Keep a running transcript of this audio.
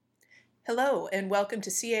Hello, and welcome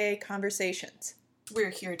to CAA Conversations.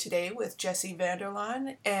 We're here today with Jessie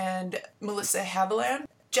Vanderlaan and Melissa Haviland.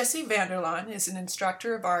 Jessie Vanderlaan is an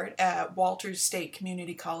instructor of art at Walters State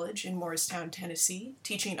Community College in Morristown, Tennessee,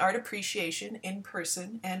 teaching art appreciation in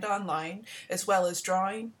person and online, as well as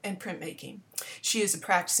drawing and printmaking. She is a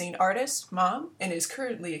practicing artist, mom, and is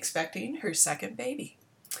currently expecting her second baby.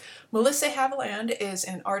 Melissa Haviland is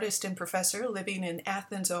an artist and professor living in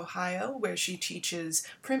Athens, Ohio, where she teaches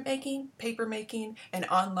printmaking, papermaking, and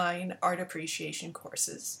online art appreciation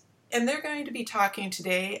courses. And they're going to be talking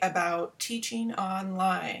today about teaching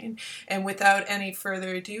online. And without any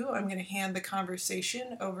further ado, I'm going to hand the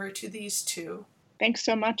conversation over to these two. Thanks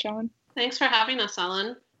so much, Ellen. Thanks for having us,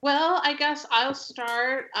 Ellen. Well, I guess I'll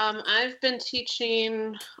start. I've been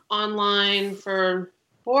teaching online for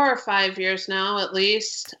 4 or 5 years now, at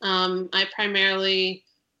least. I primarily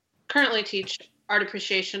currently teach art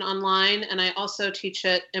appreciation online, and I also teach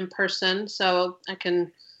it in person, so I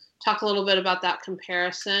can talk a little bit about that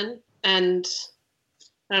comparison. And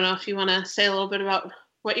I don't know if you want to say a little bit about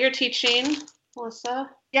what you're teaching, Melissa.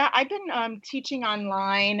 Yeah, I've been teaching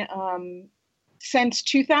online since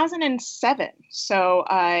 2007. So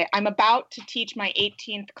I'm about to teach my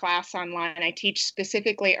 18th class online. I teach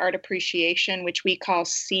specifically art appreciation, which we call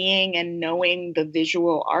seeing and knowing the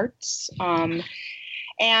visual arts.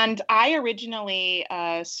 And I originally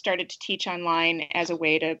started to teach online as a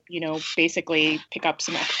way to, basically pick up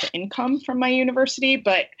some extra income from my university,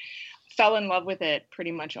 but fell in love with it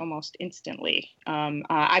pretty much almost instantly.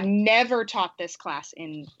 I've never taught this class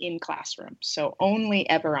in classroom, so only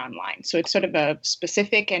ever online. So it's sort of a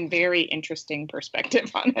specific and very interesting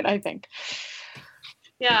perspective on it, I think.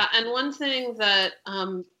 Yeah, and one thing that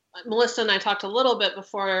Melissa and I talked a little bit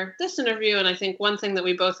before this interview, and I think one thing that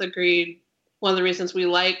we both agreed, one of the reasons we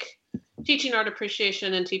like teaching art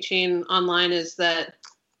appreciation and teaching online is that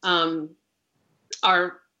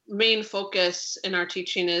our main focus in our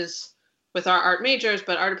teaching is with our art majors,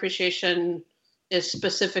 but art appreciation is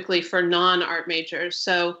specifically for non-art majors.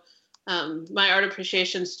 So my art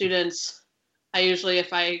appreciation students, I usually,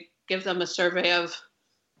 if I give them a survey of,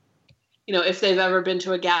 if they've ever been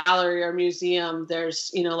to a gallery or museum,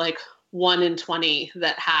 there's, like 1 in 20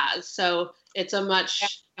 that has. So it's a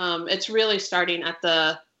much, it's really starting at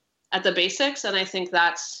the basics. And I think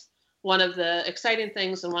that's one of the exciting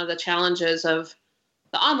things and one of the challenges of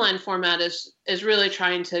the online format is really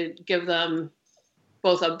trying to give them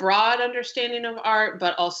both a broad understanding of art,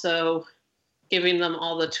 but also giving them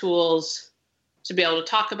all the tools to be able to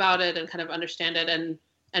talk about it and kind of understand it and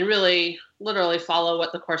really literally follow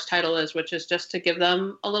what the course title is, which is just to give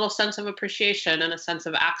them a little sense of appreciation and a sense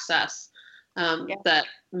of access that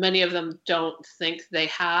many of them don't think they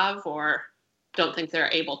have or don't think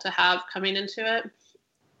they're able to have coming into it.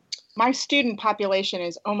 My student population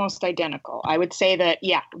is almost identical. I would say that,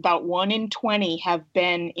 about 1 in 20 have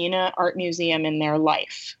been in an art museum in their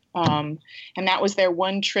life. And that was their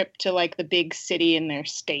one trip to like the big city in their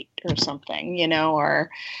state or something, or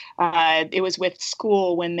it was with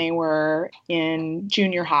school when they were in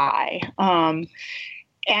junior high.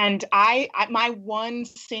 And my one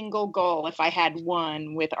single goal, if I had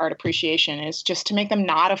one with art appreciation, is just to make them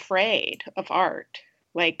not afraid of art.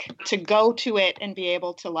 Like to go to it and be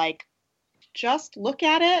able to like just look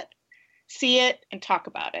at it, see it, and talk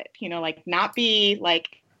about it. Not be like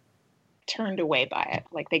turned away by it.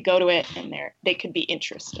 Like they go to it and they could be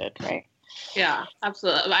interested, right? Yeah,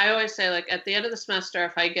 absolutely. I always say like at the end of the semester,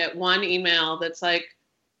 if I get one email that's like,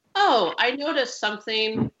 oh, I noticed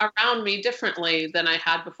something around me differently than I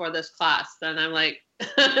had before this class, then I'm like,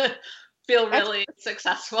 feel really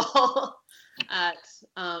successful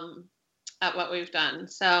at what we've done.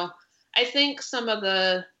 So I think some of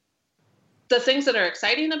the things that are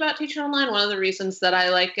exciting about teaching online, one of the reasons that I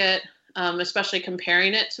like it, especially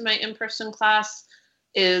comparing it to my in-person class,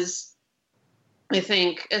 is I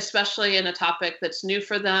think, especially in a topic that's new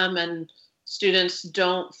for them and students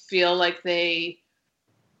don't feel like they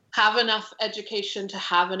have enough education to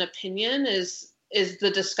have an opinion, is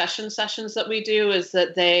the discussion sessions that we do, is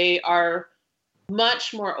that they are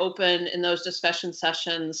much more open in those discussion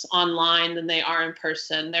sessions online than they are in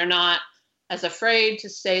person. They're not as afraid to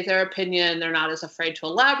say their opinion. They're not as afraid to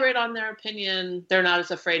elaborate on their opinion. They're not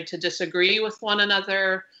as afraid to disagree with one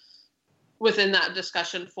another within that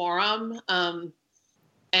discussion forum.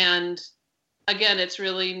 And again, it's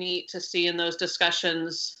really neat to see in those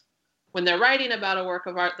discussions when they're writing about a work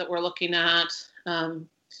of art that we're looking at,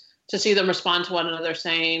 to see them respond to one another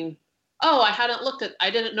saying, oh,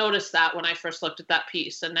 I didn't notice that when I first looked at that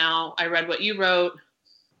piece. And now I read what you wrote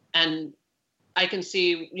and I can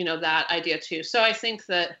see, that idea too. So I think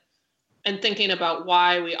that and thinking about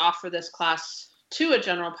why we offer this class to a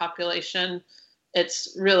general population,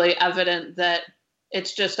 it's really evident that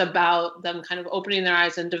it's just about them kind of opening their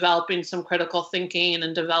eyes and developing some critical thinking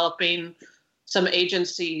and developing some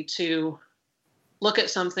agency to look at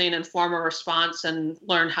something and form a response and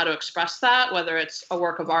learn how to express that, whether it's a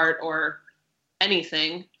work of art or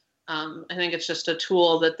anything. I think it's just a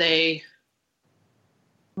tool that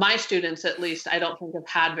my students at least, I don't think have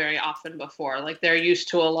had very often before. Like, they're used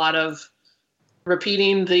to a lot of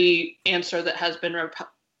repeating the answer that has been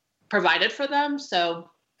provided for them. So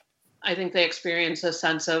I think they experience a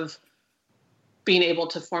sense of being able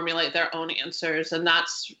to formulate their own answers. And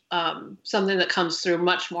that's something that comes through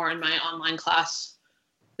much more in my online class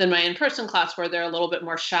than my in-person class, where they're a little bit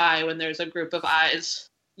more shy when there's a group of eyes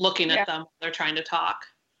looking at them while they're trying to talk.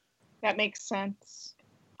 That makes sense.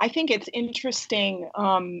 I think it's interesting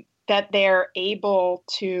that they're able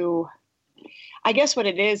to, I guess what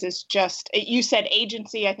it is just, you said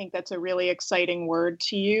agency. I think that's a really exciting word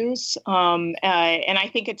to use. And I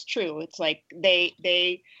think it's true. It's like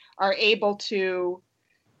they are able to,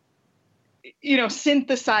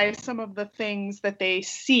 synthesize some of the things that they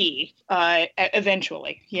see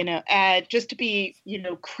eventually, just to be,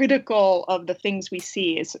 critical of the things we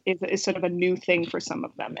see is sort of a new thing for some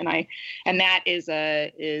of them. And that is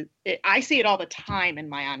I see it all the time in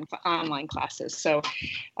my online classes. So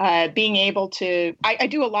being able to, I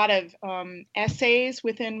do a lot of essays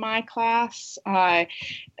within my class.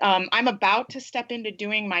 I'm about to step into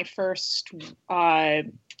doing my first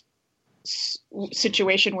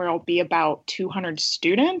situation where I'll be about 200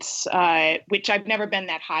 students, which I've never been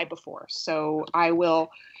that high before. So I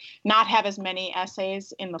will not have as many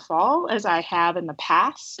essays in the fall as I have in the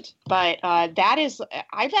past. But I've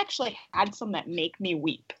actually had some that make me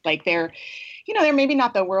weep. Like they're maybe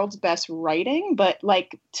not the world's best writing, but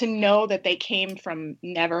like to know that they came from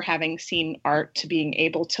never having seen art to being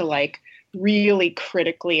able to like really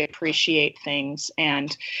critically appreciate things.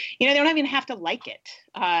 And, they don't even have to like it,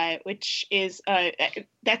 which is,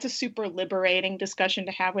 that's a super liberating discussion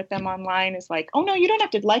to have with them online, is like, oh no, you don't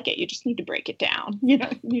have to like it. You just need to break it down. You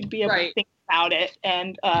need to be able to think about it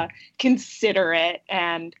and consider it.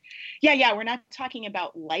 And we're not talking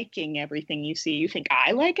about liking everything you see. You think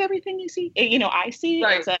I like everything you see? I see.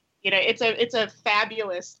 Right. It's a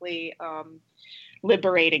fabulously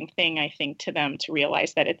liberating thing, I think, to them to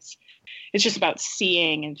realize that it's just about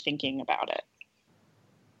seeing and thinking about it.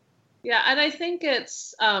 Yeah, and I think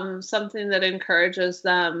it's something that encourages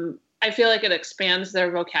them. I feel like it expands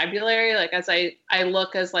their vocabulary. Like as I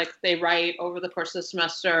look as like they write over the course of the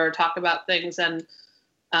semester or talk about things, and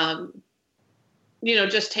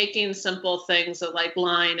just taking simple things of like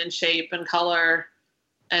line and shape and color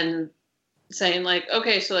and saying like,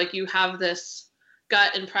 okay, so like you have this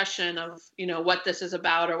gut impression of, what this is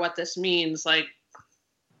about or what this means. Like,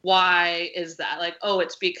 why is that? Like, oh,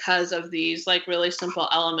 it's because of these like really simple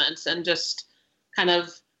elements, and just kind of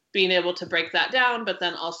being able to break that down, but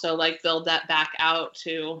then also like build that back out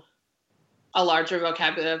to a larger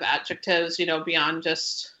vocabulary of adjectives, beyond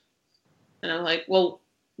just, like, well,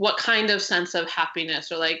 what kind of sense of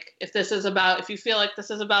happiness, or like, if you feel like this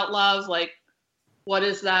is about love, like, what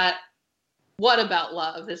is that? What about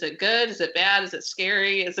love? Is it good? Is it bad? Is it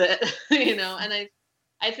scary? Is it, and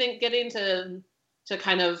I think getting to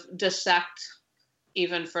kind of dissect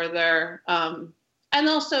even further, and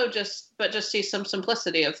also just see some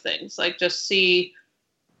simplicity of things, like just see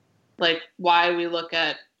like why we look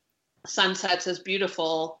at sunsets as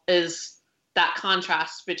beautiful is that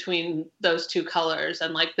contrast between those two colors,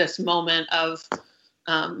 and like this moment of,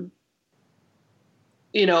 of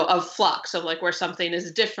flux, of like where something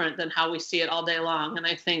is different than how we see it all day long. And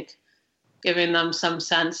I think giving them some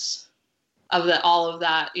sense of that, all of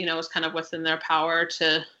that, is kind of within their power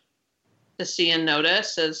to see and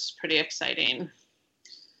notice, is pretty exciting.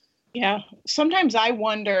 Yeah. Sometimes I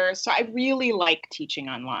wonder, so I really like teaching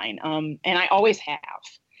online, and I always have.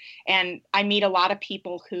 And I meet a lot of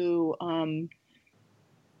people who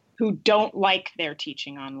don't like their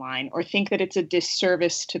teaching online or think that it's a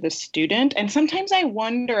disservice to the student. And sometimes I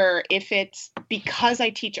wonder if it's because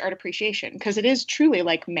I teach art appreciation, because it is truly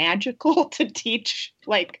like magical to teach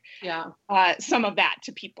like some of that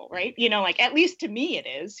to people, right? Like at least to me it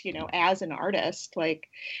is, as an artist. Like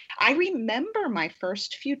I remember my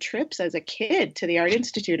first few trips as a kid to the Art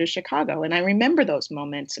Institute of Chicago, and I remember those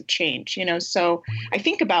moments of change, so I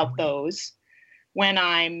think about those when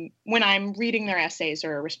I'm reading their essays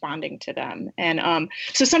or responding to them. And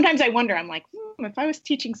so sometimes I wonder, I'm like, if I was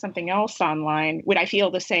teaching something else online, would I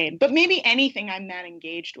feel the same? But maybe anything I'm that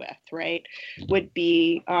engaged with, right, would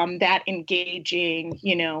be that engaging,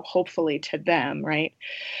 hopefully to them, right?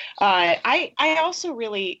 I also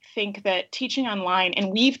really think that teaching online,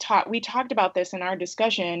 and we talked about this in our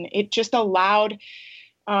discussion, it just allowed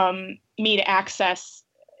me to access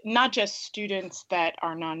not just students that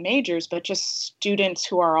are non-majors, but just students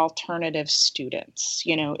who are alternative students,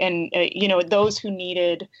 and those who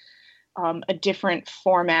needed a different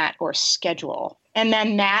format or schedule. And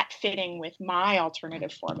then that fitting with my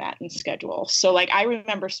alternative format and schedule. So like, I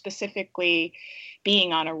remember specifically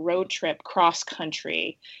being on a road trip cross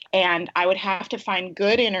country, and I would have to find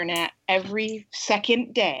good internet every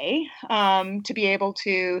second day to be able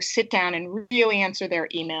to sit down and really answer their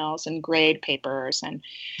emails and grade papers, and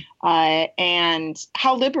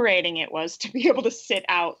how liberating it was to be able to sit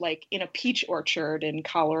out like in a peach orchard in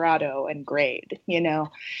Colorado and grade,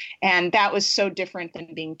 and that was so different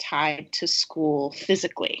than being tied to school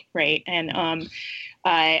physically, right? And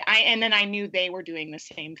then I knew they were doing the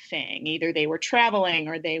same thing. Either they were traveling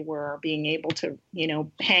or they were being able to,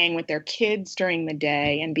 hang with their kids during the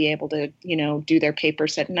day and be able to, do their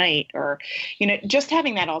papers at night, or, just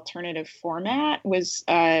having that alternative format was,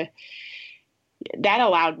 that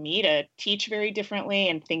allowed me to teach very differently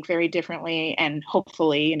and think very differently, and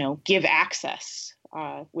hopefully, give access,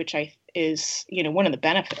 which is, one of the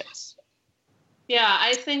benefits. Yeah,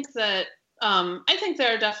 I think that I think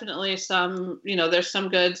there are definitely some, there's some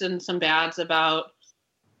goods and some bads about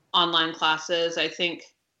online classes. I think,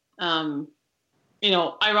 ironically,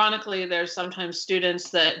 there's sometimes students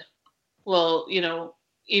that will,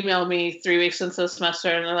 email me 3 weeks into the semester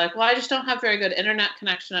and they're like, well, I just don't have very good internet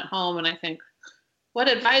connection at home. And I think, what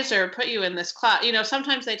advisor put you in this class?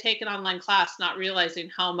 Sometimes they take an online class not realizing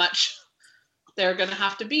how much they're going to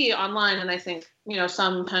have to be online. And I think,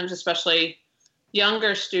 sometimes, especially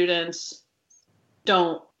younger students,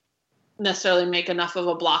 don't necessarily make enough of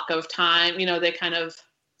a block of time. They kind of,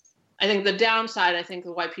 I think the downside, I think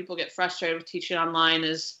why people get frustrated with teaching online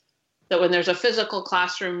is that when there's a physical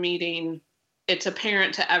classroom meeting, it's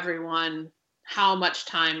apparent to everyone how much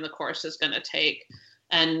time the course is going to take.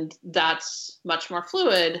 And that's much more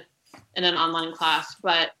fluid in an online class.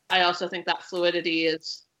 But I also think that fluidity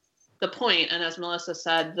is the point. And as Melissa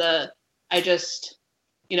said,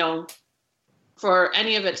 for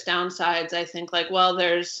any of its downsides, I think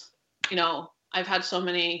there's, I've had so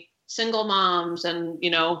many single moms and,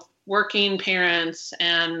 working parents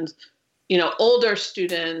and, older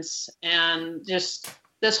students, and just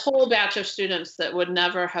this whole batch of students that would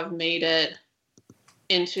never have made it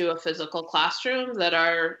into a physical classroom that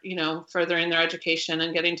are, furthering their education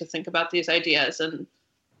and getting to think about these ideas. And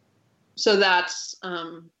so that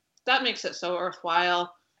makes it so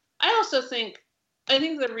worthwhile. I also think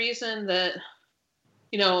the reason that,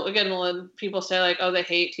 again, when people say like, oh, they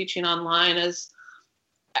hate teaching online, is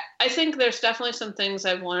I think there's definitely some things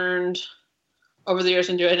I've learned over the years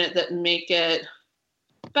in doing it that make it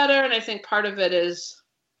better. And I think part of it is,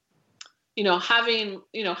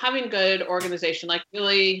 having good organization, like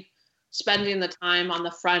really spending the time on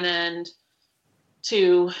the front end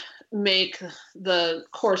to make the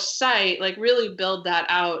course site, like really build that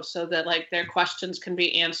out so that like their questions can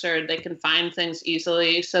be answered. They can find things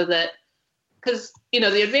easily, so that, because,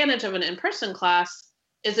 the advantage of an in-person class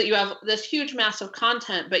is that you have this huge mass of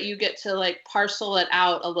content, but you get to like parcel it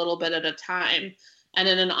out a little bit at a time. And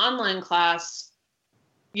in an online class,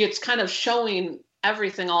 it's kind of showing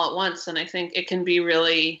everything all at once. And I think it can be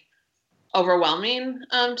really overwhelming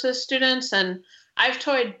to students. And I've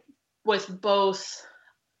toyed with both,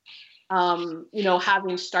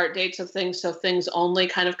 having start dates of things, so things only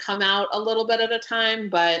kind of come out a little bit at a time.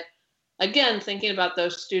 But again, thinking about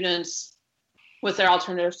those students with their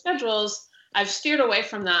alternative schedules, I've steered away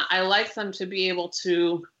from that. I like them to be able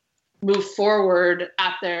to move forward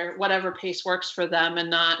at their whatever pace works for them and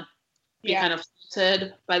not be kind of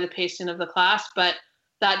limited by the pacing of the class. But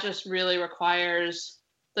that just really requires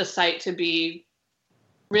the site to be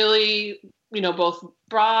really, both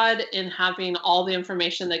broad in having all the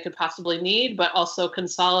information they could possibly need, but also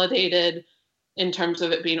consolidated in terms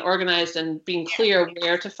of it being organized and being clear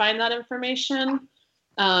where to find that information.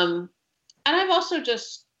 And I've also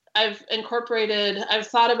I've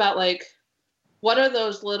thought about like, what are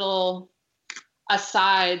those little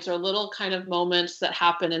asides or little kind of moments that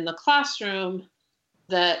happen in the classroom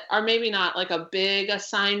that are maybe not like a big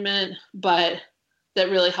assignment, but that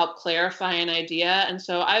really help clarify an idea. And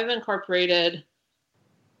so I've incorporated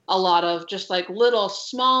a lot of just like little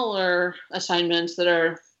smaller assignments that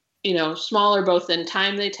are, smaller both in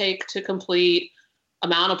time they take to complete,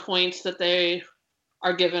 amount of points that they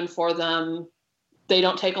are given for them, they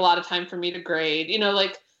don't take a lot of time for me to grade.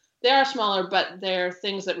 Like they are smaller, but they're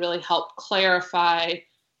things that really help clarify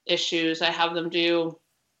issues. I have them do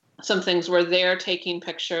some things where they're taking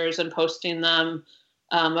pictures and posting them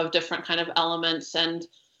of different kind of elements and,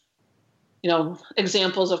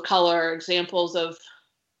 examples of color, examples of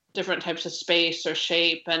different types of space or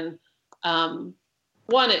shape. And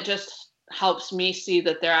one, it just helps me see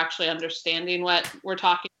that they're actually understanding what we're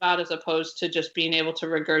talking about as opposed to just being able to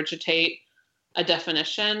regurgitate a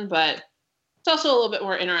definition. But it's also a little bit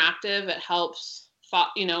more interactive. It helps,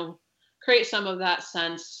 create some of that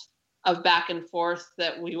sense of back and forth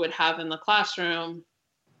that we would have in the classroom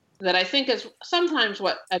that I think is sometimes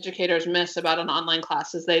what educators miss about an online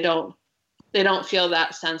class is they don't feel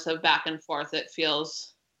that sense of back and forth. It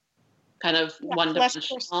feels kind of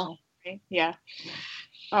one-dimensional. Right? Yeah.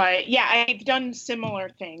 I've done similar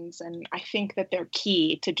things, and I think that they're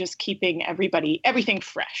key to just keeping everything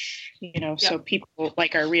fresh, so people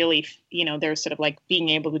are really, they're sort of being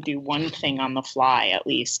able to do one thing on the fly at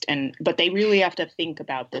least. But they really have to think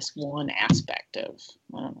about this one aspect of,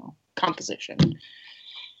 composition.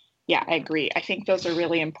 Yeah, I agree. I think those are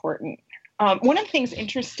really important. One of the things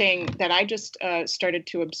interesting that I just started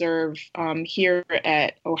to observe here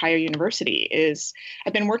at Ohio University is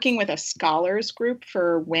I've been working with a scholars group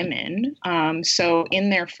for women. So in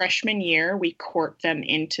their freshman year, we court them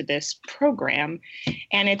into this program,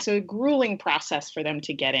 and it's a grueling process for them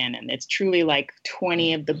to get in. And it's truly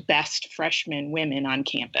 20 of the best freshman women on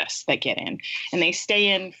campus that get in, and they stay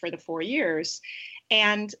in for the 4 years.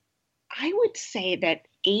 And I would say that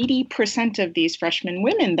 80% of these freshman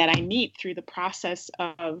women that I meet through the process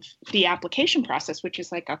of the application process, which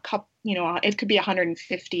is it could be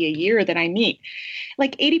 150 a year that I meet,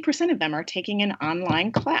 80% of them are taking an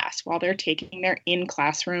online class while they're taking their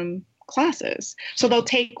in-classroom classes. So they'll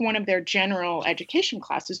take one of their general education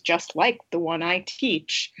classes, just like the one I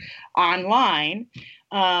teach, online,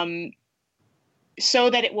 so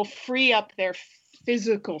that it will free up their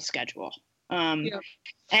physical schedule.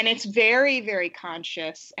 And it's very, very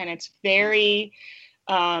conscious, and it's very,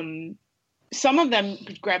 some of them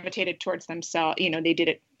gravitated towards themselves, they did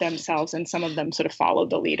it themselves, and some of them sort of followed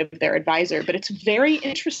the lead of their advisor. But it's very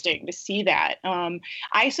interesting to see that.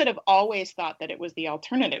 I sort of always thought that it was the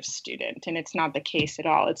alternative student, and it's not the case at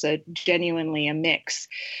all. It's genuinely a mix.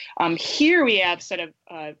 Here we have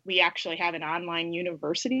we actually have an online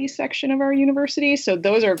university section of our university. So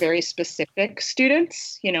those are very specific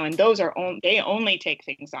students, and those they only take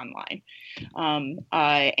things online.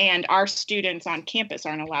 And our students on campus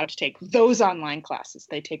aren't allowed to take those online classes.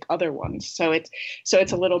 They take other ones. So it's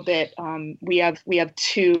a little bit, we have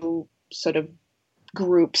two sort of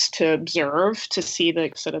groups to observe to see the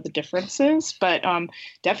sort of the differences, but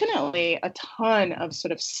definitely a ton of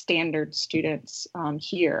sort of standard students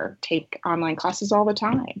here take online classes all the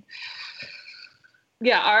time.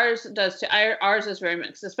 Yeah, ours does too. Ours is very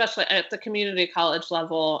mixed, especially at the community college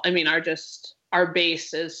level. I mean, our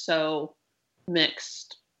base is so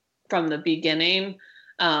mixed from the beginning.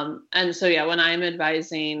 And so, when I'm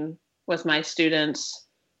advising with my students,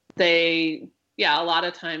 a lot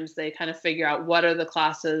of times they kind of figure out what are the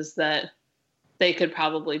classes that they could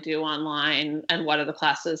probably do online and what are the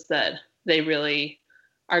classes that they really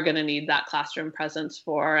are going to need that classroom presence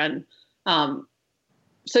for. And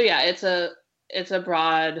it's a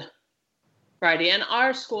broad variety. And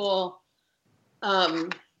our school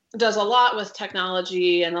does a lot with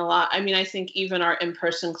technology and I think even our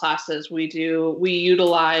in-person classes we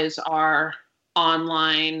utilize our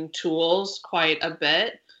online tools quite a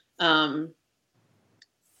bit. And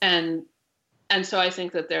so I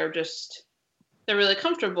think that they're really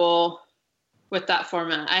comfortable with that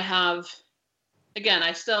format. I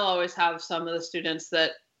still always have some of the students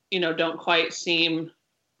that, don't quite seem,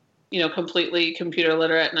 completely computer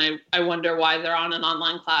literate. And I wonder why they're on an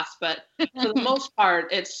online class, but for the most part,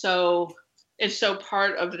 it's so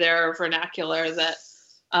part of their vernacular that,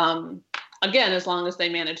 again, as long as they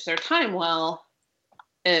manage their time well,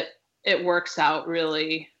 it works out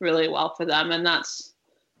really, really well for them. And that's,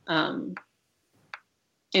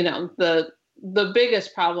 the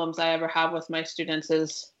biggest problems I ever have with my students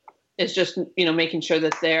is just, making sure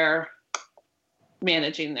that they're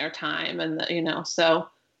managing their time and, so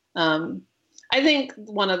I think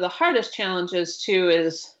one of the hardest challenges too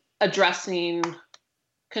is addressing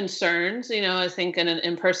concerns. I think in an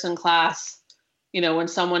in-person class, when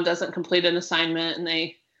someone doesn't complete an assignment and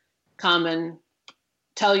they come and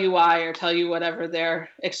tell you why or tell you whatever their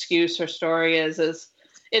excuse or story is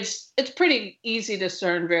it's pretty easy to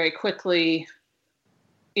discern very quickly,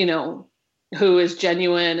 who is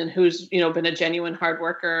genuine and who's, been a genuine hard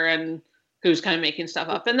worker and who's kind of making stuff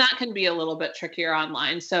up. And that can be a little bit trickier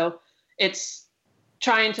online. So it's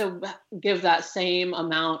trying to give that same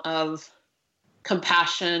amount of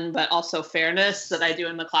compassion, but also fairness that I do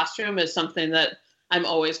in the classroom is something that I'm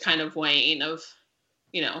always kind of weighing of,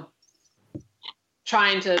 you know,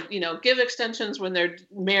 trying to, you know, give extensions when they're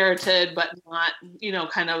merited, but not, you know,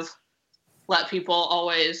 kind of let people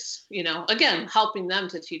always, you know, again, helping them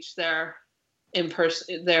to teach their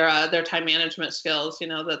in-person, their time management skills, you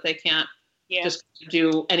know, that they can't just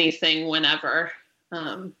do anything whenever.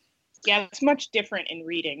 Yeah, it's much different in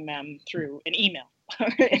reading them through an email.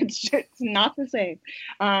 It's not the same.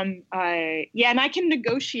 And I can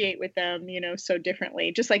negotiate with them, you know, so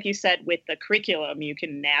differently. Just like you said, with the curriculum, you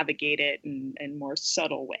can navigate it in more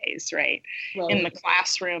subtle ways, right? In the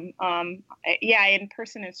classroom. In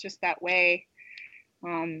person, it's just that way.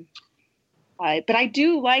 But I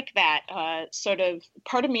do like that sort of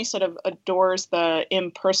part of me sort of adores the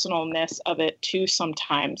impersonalness of it too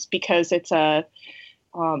sometimes, because it's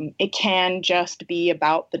it can just be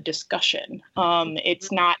about the discussion.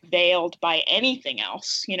 It's not veiled by anything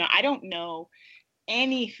else. You know, I don't know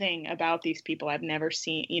anything about these people. I've never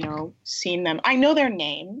seen them. I know their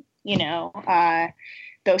name, you know,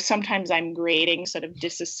 though sometimes I'm grading sort of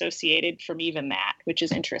disassociated from even that, which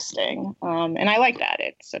is interesting. And I like that.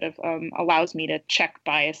 It sort of allows me to check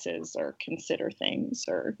biases or consider things,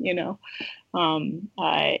 or, you know,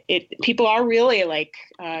 people are really like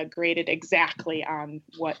graded exactly on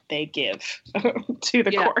what they give to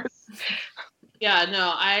the course. Yeah,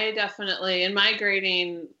 no, I definitely, in my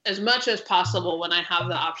grading, as much as possible, when I have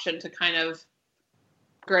the option to kind of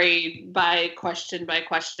grade by question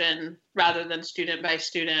rather than student by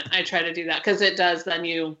student, I try to do that, because it does, then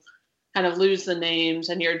you kind of lose the names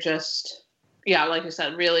and you're just, like I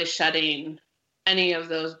said, really shedding any of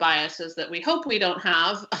those biases that we hope we don't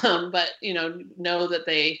have, but, you know that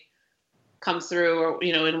they come through, or,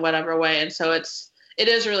 you know, in whatever way. And so it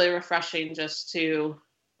is really refreshing just to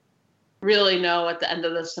really know at the end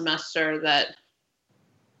of the semester that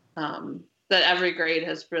that every grade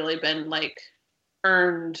has really been like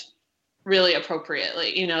earned really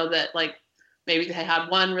appropriately, you know, that like maybe they had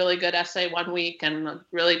one really good essay one week and a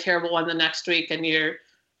really terrible one the next week, and you're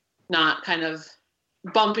not kind of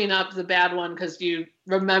bumping up the bad one because you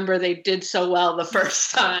remember they did so well the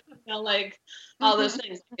first time, you know, like all those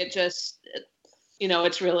things. You know,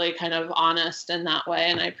 it's really kind of honest in that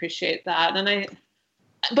way, and I appreciate that.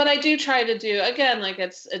 But I do try to do, again, like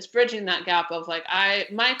it's bridging that gap of like,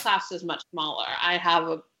 my class is much smaller. I have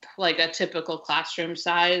a typical classroom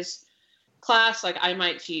size class. Like I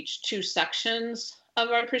might teach 2 sections of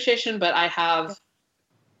art appreciation, but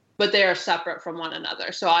they are separate from one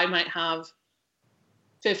another. So I might have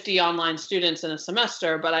 50 online students in a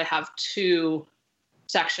semester, but I have 2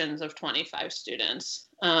 sections of 25 students.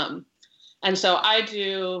 And so I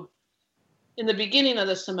do, in the beginning of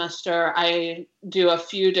the semester, I do a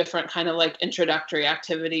few different kind of like introductory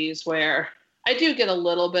activities where I do get a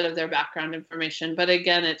little bit of their background information, but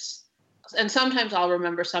again, and sometimes I'll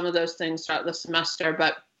remember some of those things throughout the semester,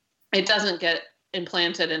 but it doesn't get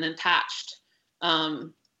implanted and attached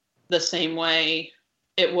the same way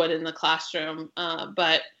it would in the classroom.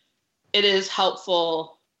 But it is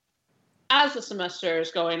helpful as the semester is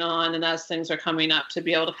going on and as things are coming up to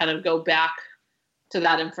be able to kind of go back to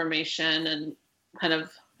that information and kind of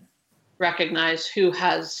recognize who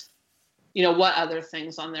has, you know, what other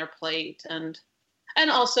things on their plate, and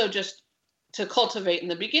also just to cultivate in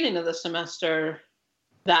the beginning of the semester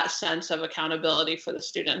that sense of accountability for the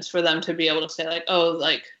students, for them to be able to say like, oh,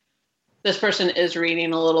 like this person is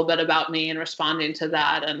reading a little bit about me and responding to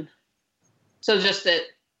that. And so just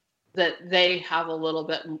that they have a little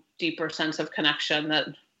bit deeper sense of connection, that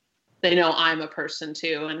they know I'm a person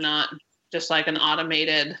too, and not just like an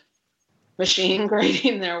automated machine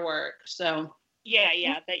grading their work. So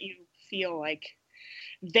that you feel like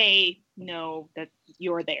they know that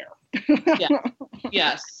you're there.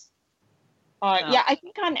 Yes. I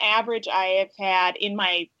think on average I have had, in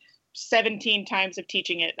my 17 times of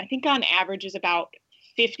teaching it, I think on average is about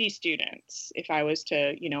 50 students if I was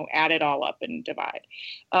to, you know, add it all up and divide.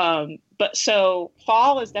 But so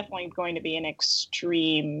fall is definitely going to be an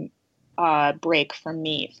extreme break for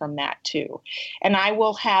me from that too. And I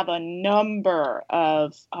will have a number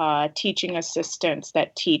of teaching assistants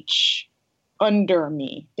that teach under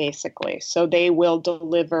me, basically. So they will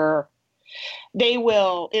deliver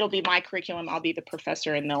it'll be my curriculum. I'll be the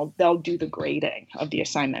professor, and they'll do the grading of the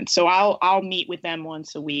assignments. So I'll meet with them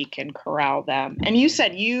once a week and corral them. And you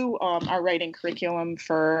said you are writing curriculum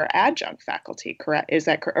for adjunct faculty, correct? Is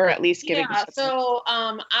that correct? Or at least giving? Yeah. So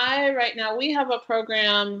right now we have a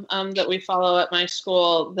program that we follow at my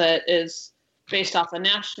school that is based off a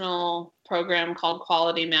national program called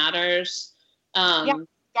Quality Matters. Yeah,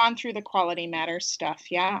 gone through the Quality Matters stuff.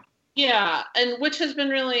 Yeah. Yeah, and which has been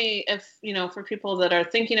really, for people that are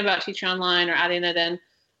thinking about teaching online or adding it in,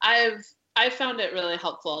 I found it really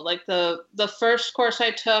helpful. Like the first course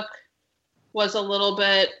I took was a little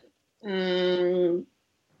bit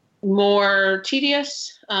more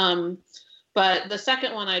tedious, but the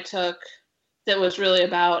second one I took that was really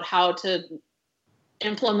about how to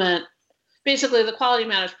implement. Basically, the Quality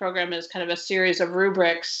Matters program is kind of a series of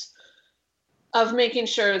rubrics of making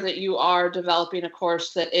sure that you are developing a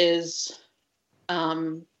course that is,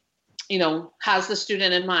 has the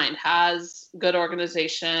student in mind, has good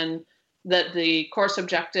organization, that the course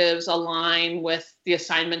objectives align with the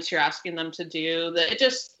assignments you're asking them to do, that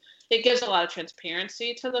it gives a lot of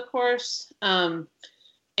transparency to the course. And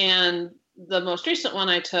the most recent one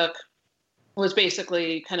I took was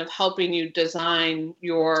basically kind of helping you design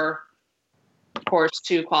your course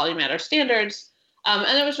to Quality Matters standards.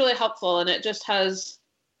 And it was really helpful, and it just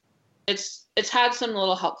it's had some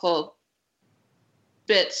little helpful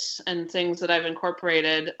bits and things that I've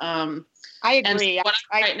incorporated. I agree. So what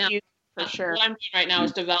I'm doing right now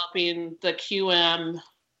is developing the QM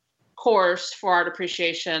course for art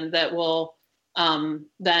appreciation that will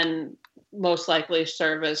then most likely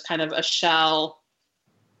serve as kind of a shell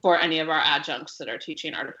for any of our adjuncts that are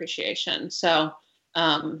teaching art appreciation. So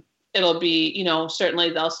it'll be,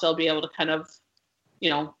 certainly they'll still be able to kind of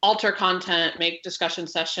alter content, make discussion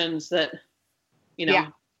sessions that,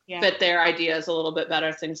 fit their ideas a little bit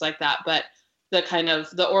better, things like that. But the kind of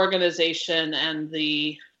the organization and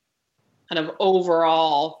the kind of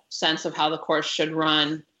overall sense of how the course should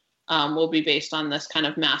run will be based on this kind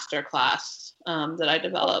of master class that I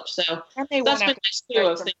developed. So that's been nice too,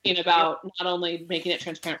 of thinking about not only making it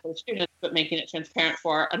transparent for the students, but making it transparent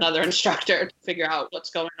for another instructor to figure out what's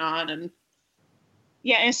going on. And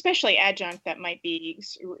yeah, and especially adjunct that might be,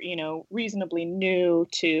 reasonably new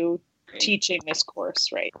to teaching this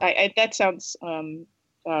course, right? That sounds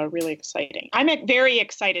really exciting. I'm very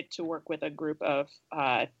excited to work with a group of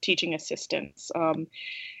teaching assistants. We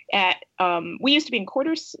used to be in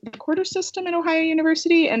the quarter system at Ohio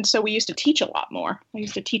University, and so we used to teach a lot more. I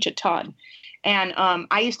used to teach a ton. And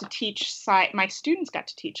I used to teach, my students got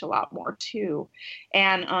to teach a lot more too.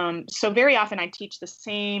 And so very often I teach the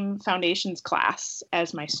same foundations class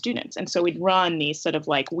as my students. And so we'd run these sort of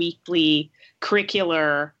like weekly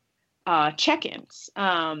curricular check-ins.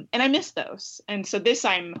 And I miss those. And so this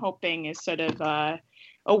I'm hoping is sort of a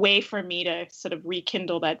way for me to sort of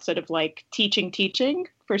rekindle that sort of like teaching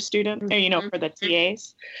for students, for the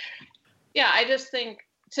TAs. Yeah, I just think,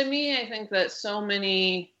 to me, I think that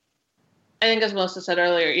I think as Melissa said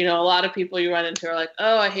earlier, a lot of people you run into are like,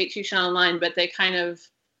 oh, I hate teaching online, but they kind of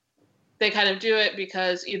do it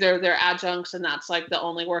because either they're adjuncts and that's like the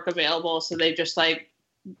only work available. So they just like,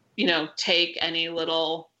 take any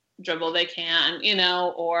little dribble they can,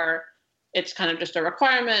 or it's kind of just a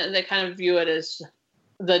requirement and they kind of view it as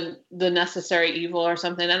the necessary evil or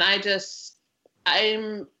something. And I just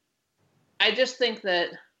think that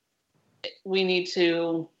we need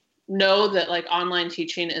to know that like online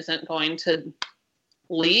teaching isn't going to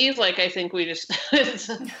leave. Like, I think we just,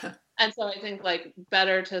 and so I think like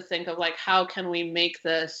better to think of like, how can we make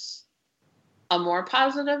this a more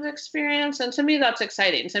positive experience? And to me, that's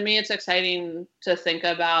exciting. To me, it's exciting to think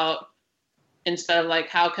about, instead of like,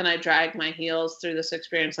 how can I drag my heels through this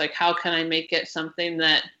experience? Like, how can I make it something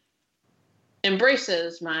that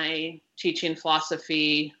embraces my teaching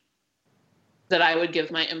philosophy that I would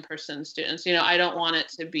give my in-person students? I don't want it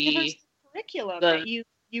to be curriculum that you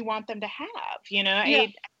want them to have,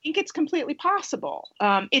 I think it's completely possible.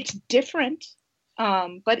 It's different,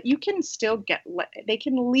 but you can still they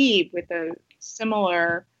can leave with a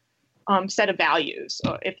similar set of values,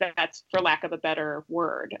 if that's for lack of a better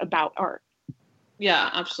word, about art.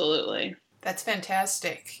 Yeah, absolutely. That's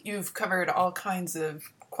fantastic. You've covered all kinds of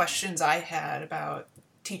questions I had about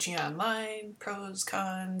teaching online, pros,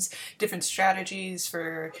 cons, different strategies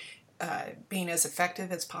for being as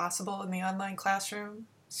effective as possible in the online classroom.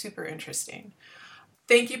 Super interesting.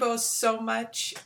 Thank you both so much.